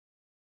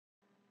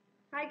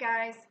Hi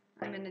guys,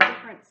 I'm in a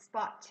different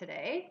spot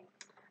today.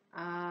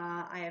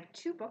 I have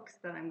two books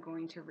that I'm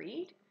going to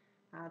read.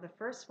 The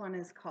first one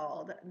is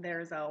called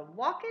There's a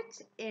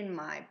Wocket in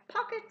My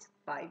Pocket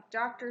by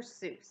Dr.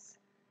 Seuss.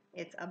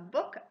 It's a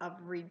book of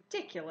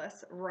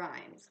ridiculous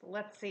rhymes.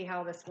 Let's see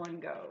how this one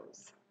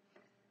goes.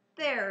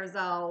 There's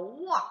a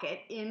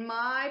wocket in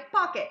my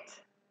pocket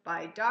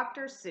by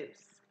Dr. Seuss.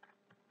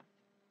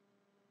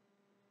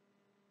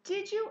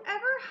 Did you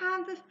ever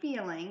have the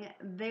feeling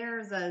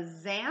there's a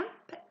zamp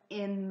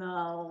in the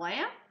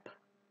lamp?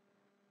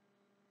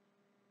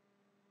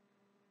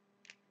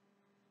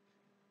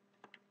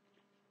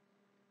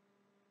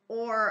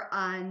 Or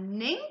a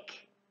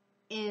nink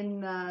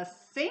in the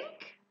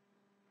sink?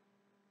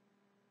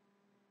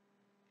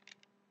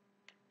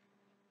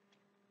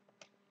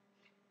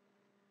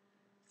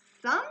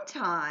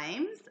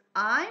 Sometimes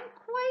I'm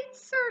quite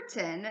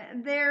certain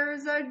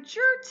there's a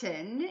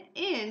jertin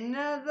in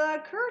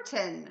the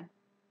curtain.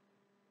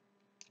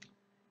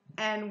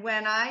 And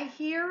when I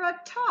hear a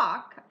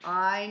talk,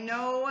 I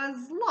know a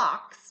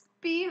lock's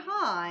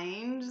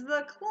behind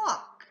the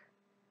clock.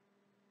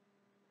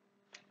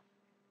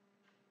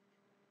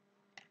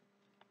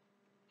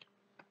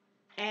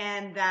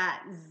 And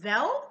that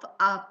zelf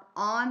up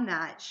on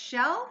that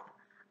shelf,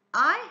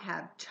 I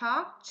have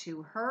talked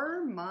to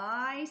her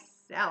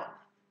myself.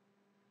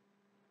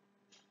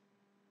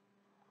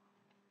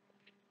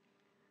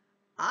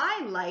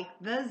 I like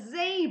the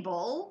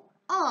zabel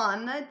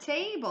on the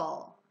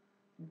table,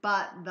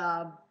 but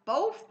the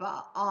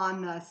bofa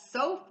on the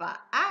sofa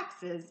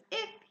acts as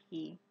if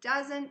he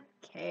doesn't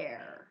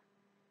care.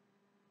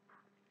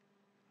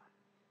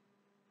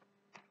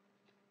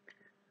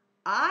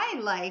 I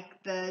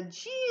like the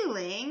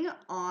geeling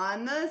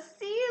on the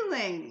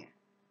ceiling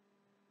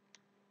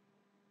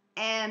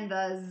and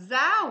the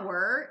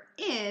zower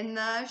in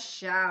the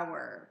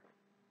shower.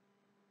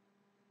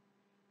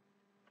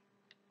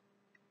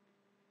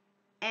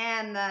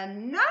 And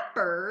the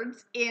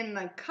nutbirds in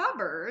the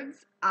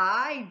cupboards,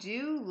 I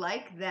do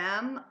like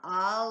them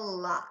a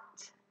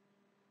lot.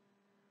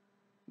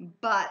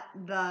 But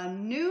the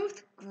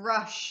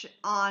noothgrush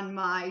on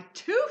my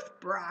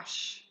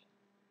toothbrush,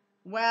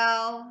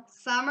 well,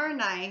 some are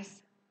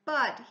nice,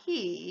 but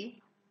he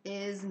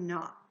is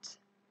not.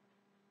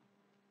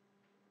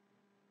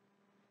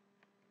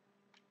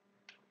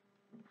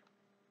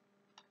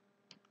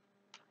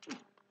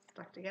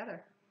 Stuck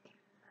together.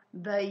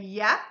 The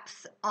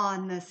yeps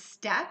on the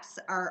steps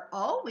are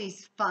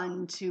always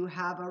fun to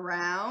have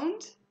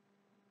around.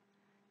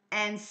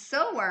 And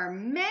so are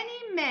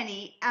many,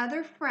 many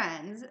other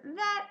friends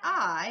that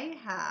I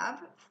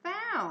have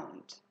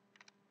found.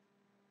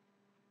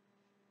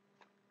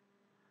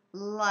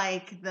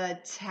 Like the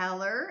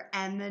teller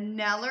and the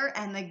neller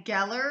and the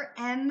geller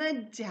and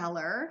the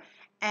deller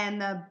and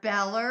the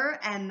beller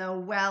and the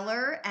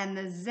weller and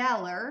the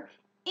zeller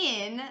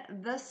in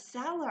the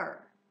cellar.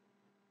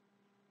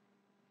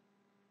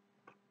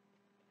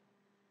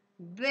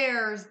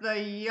 There's the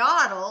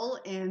yodel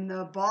in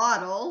the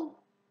bottle,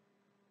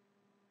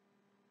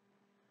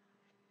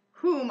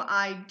 whom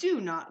I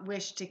do not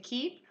wish to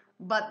keep,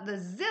 but the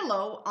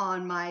zillow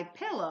on my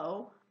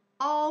pillow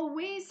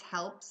always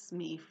helps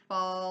me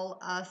fall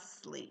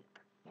asleep.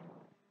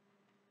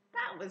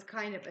 That was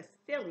kind of a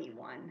silly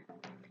one.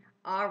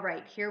 All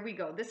right, here we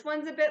go. This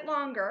one's a bit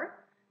longer,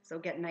 so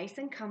get nice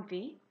and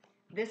comfy.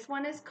 This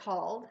one is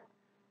called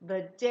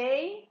The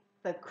Day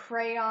the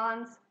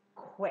Crayons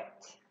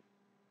Quit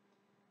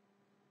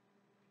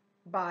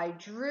by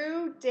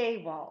Drew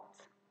Daywalt.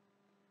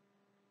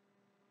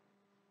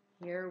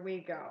 Here we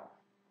go.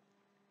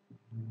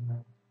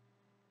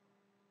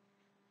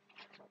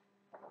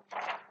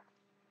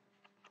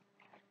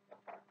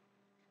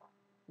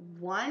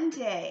 One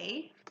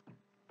day,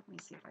 let me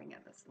see if I can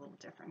get this a little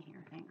different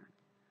here. Hang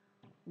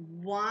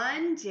on.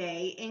 One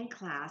day in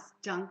class,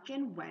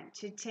 Duncan went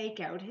to take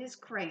out his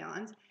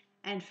crayons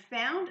and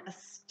found a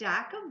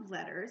stack of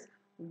letters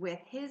with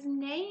his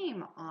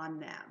name on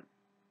them.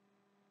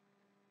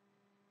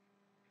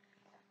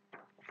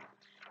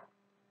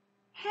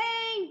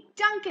 Hey,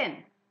 Duncan,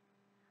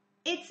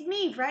 it's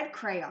me, Red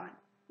Crayon.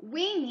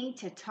 We need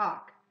to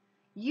talk.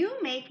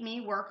 You make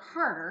me work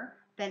harder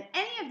than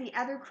any of the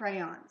other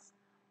crayons.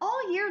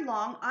 All year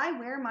long, I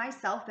wear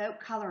myself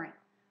out coloring.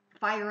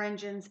 Fire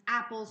engines,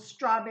 apples,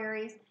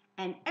 strawberries,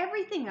 and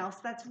everything else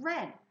that's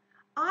red.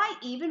 I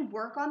even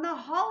work on the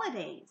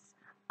holidays.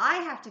 I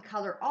have to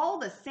color all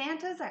the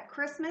Santas at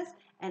Christmas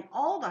and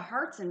all the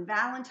hearts in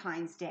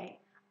Valentine's Day.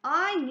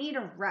 I need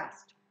a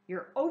rest.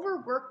 Your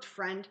overworked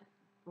friend,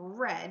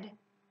 Red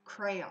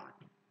Crayon.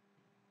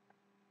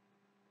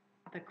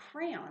 The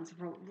crayons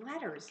wrote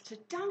letters to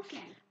Duncan.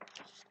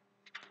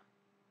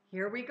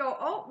 Here we go.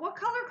 Oh, what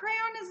color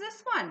crayon is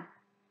this one?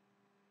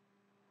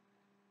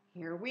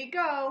 Here we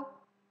go.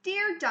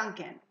 Dear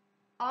Duncan,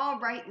 all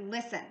right,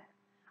 listen.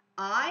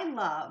 I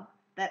love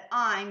that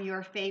I'm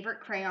your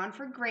favorite crayon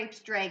for grapes,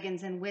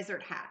 dragons, and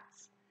wizard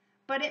hats.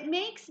 But it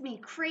makes me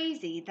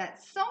crazy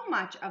that so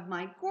much of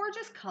my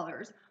gorgeous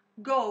colors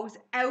goes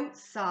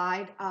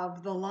outside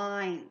of the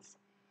lines.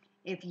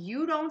 If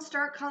you don't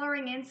start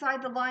coloring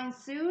inside the line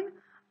soon,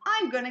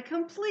 I'm going to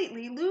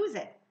completely lose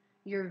it.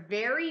 Your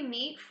very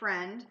neat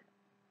friend,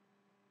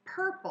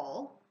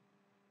 Purple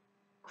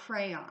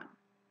Crayon.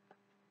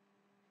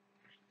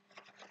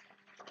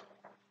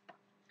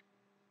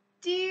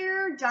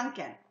 Dear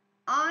Duncan,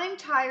 I'm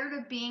tired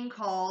of being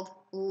called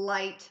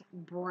light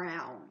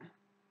brown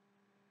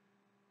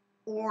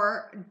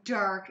or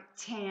dark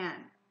tan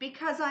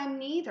because I'm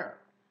neither.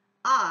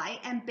 I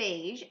am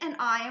beige and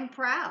I am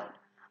proud.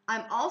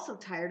 I'm also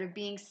tired of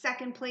being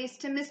second place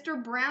to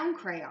Mr. Brown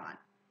Crayon.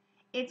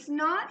 It's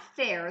not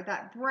fair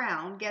that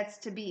Brown gets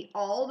to be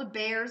all the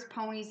bears,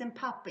 ponies, and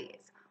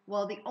puppies,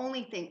 while the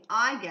only thing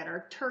I get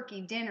are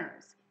turkey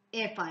dinners,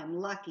 if I'm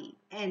lucky,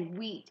 and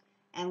wheat.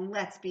 And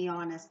let's be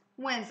honest,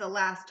 when's the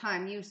last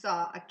time you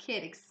saw a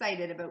kid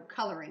excited about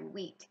coloring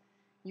wheat?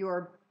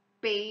 Your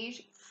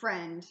beige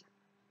friend.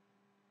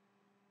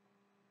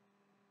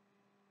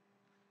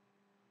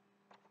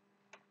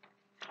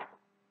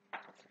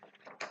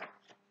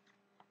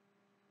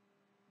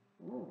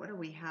 Ooh, what do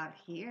we have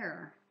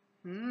here?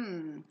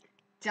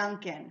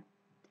 Duncan.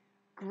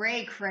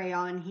 Gray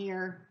crayon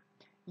here.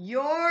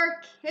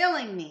 You're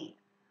killing me.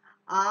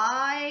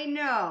 I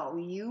know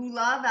you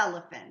love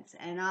elephants,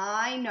 and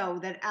I know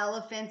that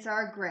elephants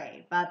are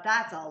gray, but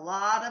that's a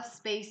lot of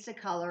space to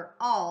color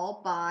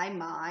all by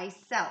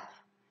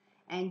myself.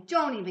 And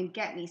don't even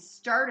get me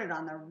started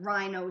on the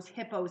rhinos,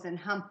 hippos, and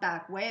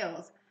humpback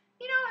whales.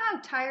 You know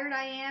how tired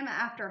I am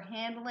after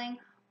handling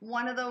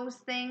one of those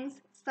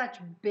things? Such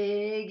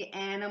big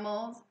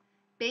animals.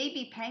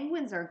 Baby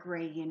penguins are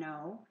gray, you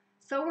know.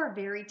 So are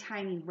very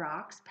tiny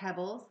rocks,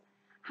 pebbles.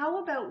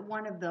 How about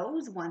one of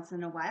those once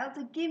in a while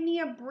to give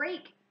me a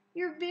break?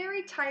 Your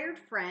very tired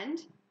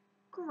friend,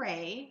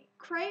 Gray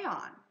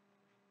Crayon.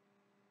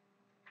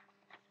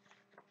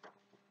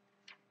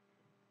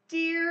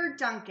 Dear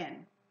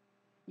Duncan,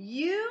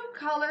 you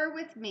color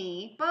with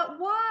me, but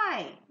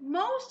why?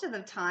 Most of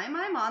the time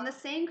I'm on the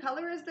same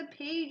color as the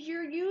page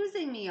you're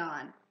using me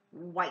on,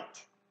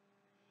 white.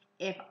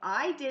 If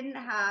I didn't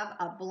have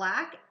a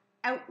black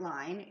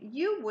outline,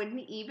 you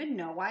wouldn't even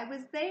know I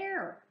was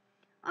there.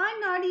 I'm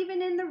not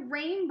even in the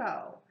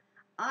rainbow.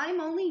 I'm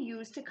only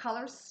used to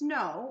color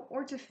snow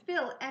or to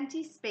fill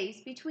empty space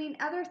between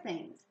other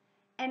things.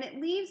 And it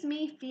leaves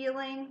me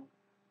feeling,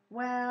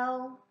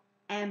 well,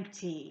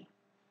 empty.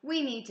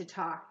 We need to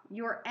talk.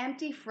 Your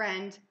empty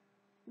friend,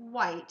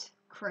 White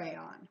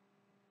Crayon.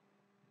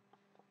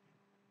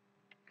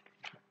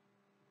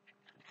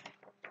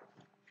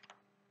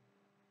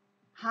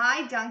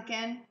 Hi,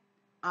 Duncan.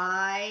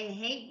 I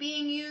hate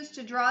being used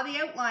to draw the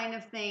outline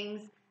of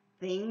things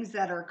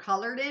that are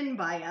colored in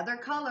by other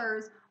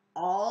colors,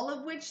 all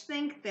of which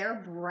think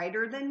they're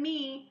brighter than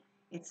me.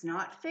 It's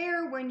not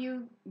fair when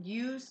you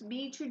use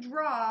me to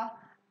draw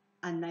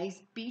a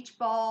nice beach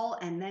ball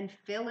and then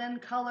fill in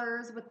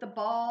colors with the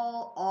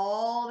ball,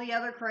 all the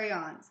other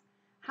crayons.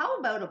 How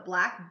about a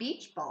black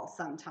beach ball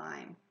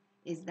sometime?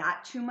 Is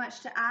that too much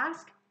to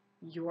ask?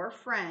 Your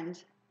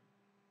friend,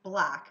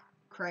 Black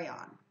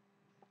Crayon.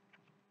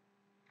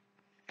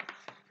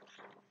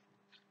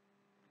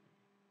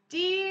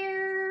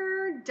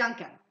 Dear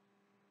Duncan,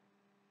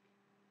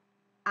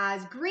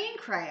 as Green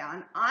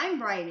Crayon,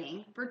 I'm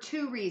writing for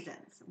two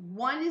reasons.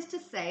 One is to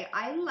say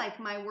I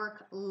like my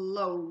work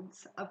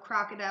loads of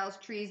crocodiles,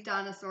 trees,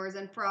 dinosaurs,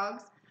 and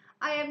frogs.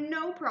 I have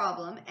no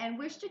problem and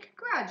wish to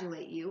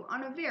congratulate you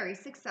on a very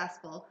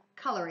successful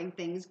coloring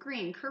things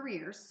green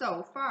career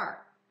so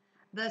far.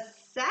 The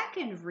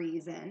second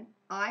reason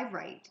I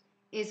write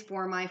is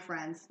for my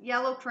friends,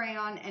 Yellow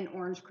Crayon and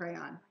Orange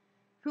Crayon,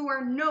 who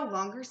are no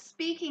longer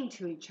speaking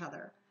to each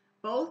other.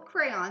 Both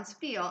crayons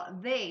feel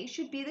they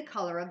should be the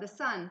color of the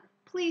sun.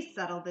 Please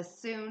settle this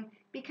soon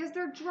because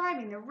they're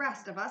driving the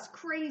rest of us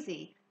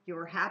crazy.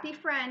 Your happy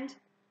friend,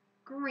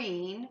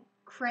 Green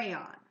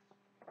Crayon.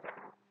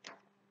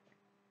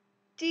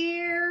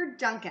 Dear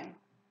Duncan,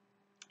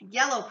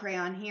 Yellow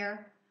Crayon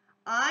here.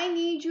 I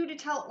need you to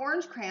tell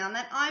Orange Crayon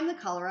that I'm the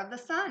color of the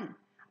sun.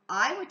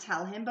 I would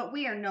tell him, but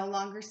we are no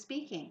longer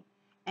speaking.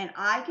 And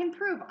I can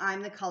prove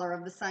I'm the color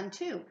of the sun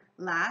too.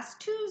 Last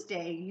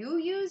Tuesday, you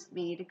used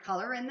me to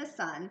color in the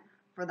sun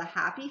for the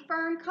Happy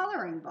Farm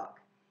coloring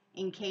book.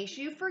 In case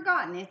you've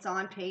forgotten, it's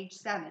on page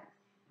 7.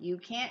 You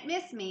can't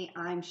miss me.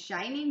 I'm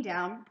shining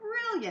down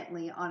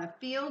brilliantly on a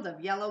field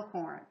of yellow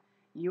corn.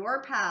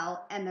 Your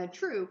pal and the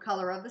true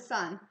color of the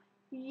sun,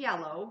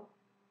 Yellow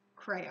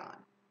Crayon.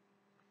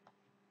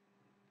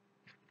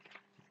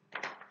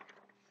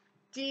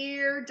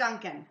 Dear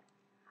Duncan,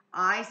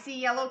 I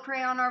see Yellow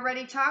Crayon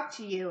already talked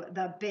to you,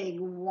 the big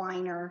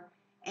whiner.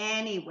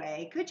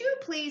 Anyway, could you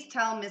please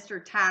tell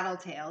Mr.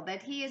 Tattletale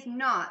that he is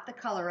not the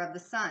color of the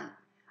sun?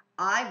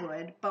 I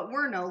would, but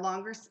we're no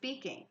longer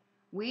speaking.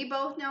 We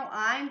both know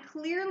I'm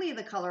clearly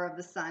the color of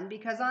the sun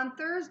because on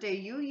Thursday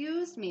you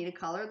used me to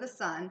color the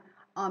sun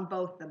on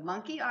both the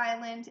Monkey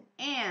Island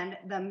and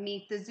the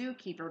Meet the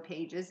Zookeeper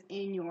pages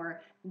in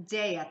your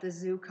Day at the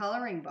Zoo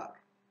coloring book.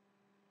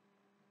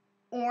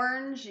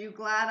 Orange, you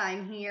glad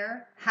I'm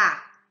here?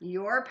 Ha!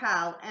 Your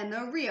pal and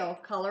the real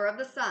color of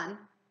the sun,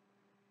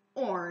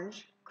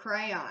 orange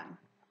crayon.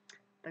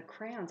 The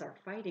crayons are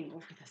fighting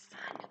over the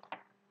sun.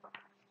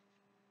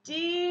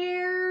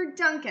 Dear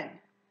Duncan,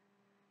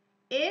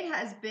 it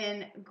has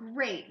been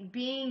great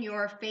being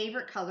your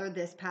favorite color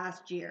this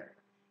past year,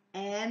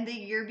 and the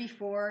year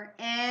before,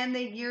 and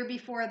the year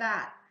before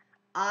that.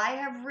 I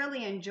have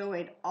really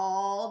enjoyed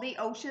all the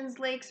oceans,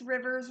 lakes,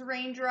 rivers,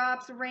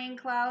 raindrops, rain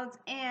clouds,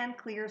 and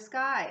clear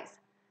skies.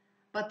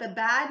 But the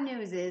bad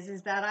news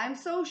is that I'm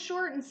so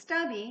short and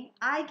stubby,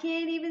 I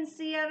can't even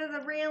see out of the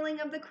railing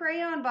of the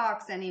crayon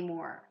box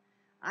anymore.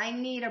 I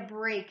need a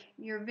break.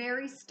 Your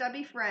very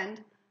stubby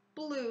friend,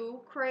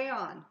 Blue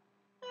Crayon.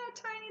 How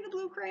tiny the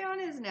blue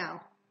crayon is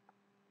now.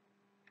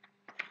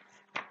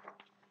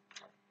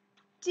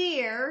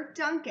 Dear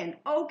Duncan,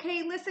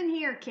 okay, listen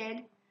here,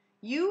 kid.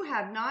 You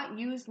have not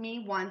used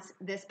me once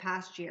this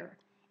past year.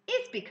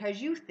 It's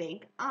because you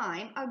think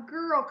I'm a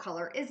girl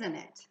color, isn't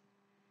it?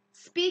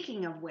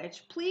 Speaking of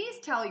which, please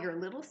tell your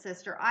little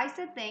sister I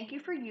said thank you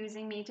for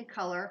using me to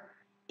color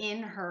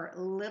in her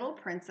Little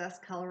Princess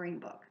coloring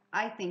book.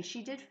 I think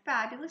she did a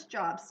fabulous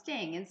job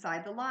staying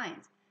inside the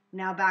lines.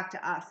 Now back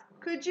to us.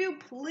 Could you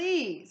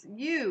please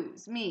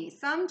use me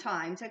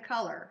sometime to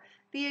color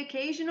the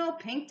occasional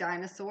pink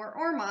dinosaur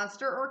or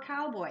monster or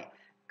cowboy?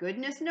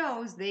 Goodness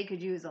knows they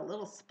could use a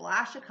little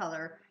splash of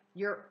color.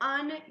 Your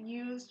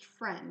unused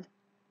friend,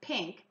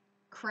 Pink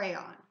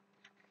Crayon.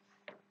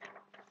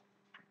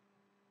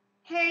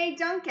 Hey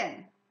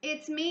Duncan,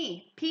 it's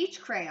me,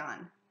 Peach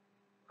Crayon.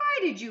 Why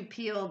did you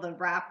peel the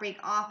wrapping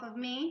off of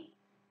me?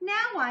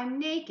 Now I'm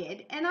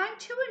naked and I'm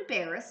too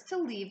embarrassed to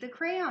leave the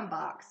crayon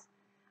box.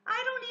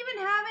 I don't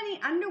even have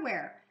any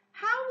underwear.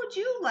 How would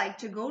you like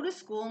to go to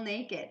school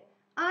naked?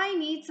 I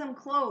need some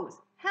clothes.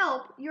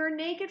 Help your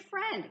naked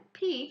friend,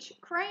 Peach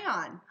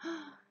Crayon.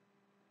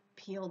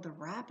 Peeled the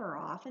wrapper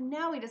off and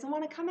now he doesn't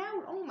want to come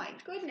out. Oh my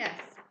goodness.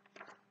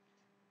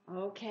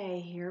 Okay,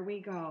 here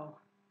we go.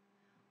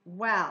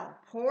 Well,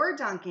 poor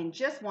Duncan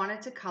just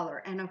wanted to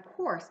color, and of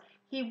course,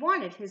 he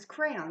wanted his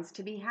crayons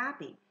to be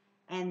happy.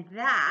 And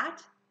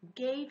that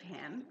gave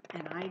him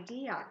an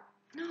idea.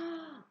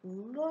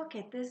 Look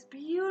at this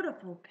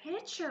beautiful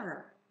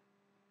picture.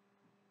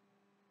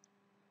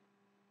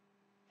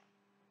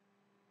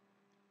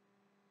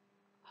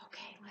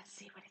 Okay, let's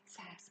see what it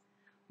says.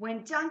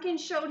 When Duncan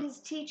showed his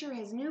teacher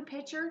his new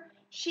picture,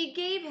 she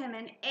gave him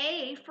an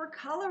A for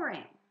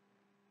coloring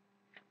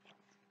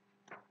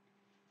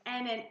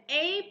and an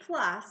A+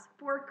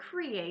 for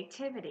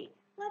creativity.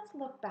 Let's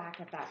look back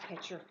at that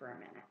picture for a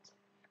minute.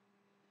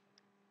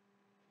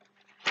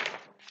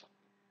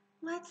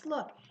 Let's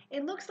look.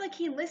 It looks like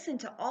he listened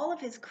to all of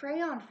his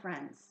crayon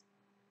friends,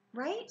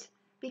 right?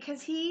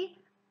 Because he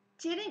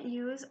didn't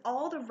use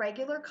all the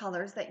regular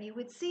colors that you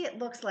would see. It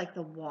looks like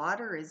the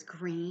water is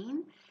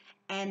green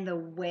and the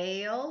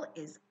whale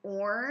is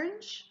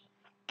orange,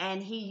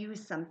 and he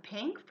used some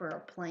pink for a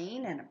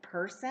plane and a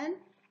person,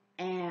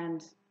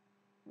 and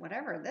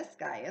whatever this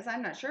guy is,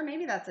 I'm not sure.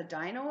 Maybe that's a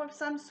dino of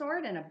some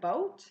sort and a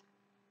boat.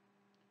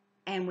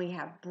 And we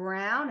have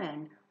brown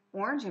and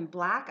orange and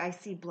black. I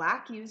see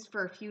black used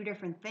for a few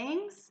different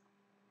things.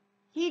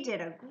 He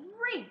did a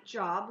great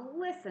job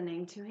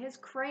listening to his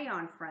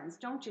crayon friends,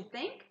 don't you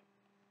think?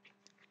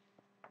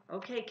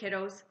 Okay,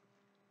 kiddos,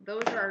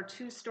 those are our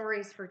 2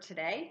 stories for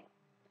today.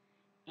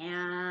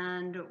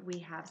 And we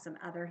have some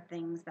other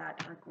things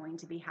that are going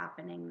to be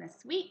happening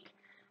this week.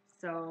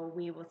 So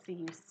we will see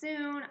you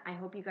soon. I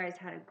hope you guys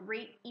had a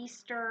great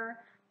Easter.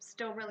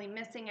 Still really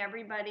missing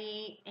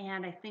everybody.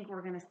 And I think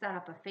we're going to set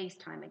up a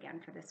FaceTime again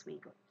for this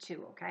week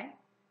too, okay?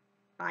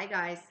 Bye,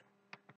 guys.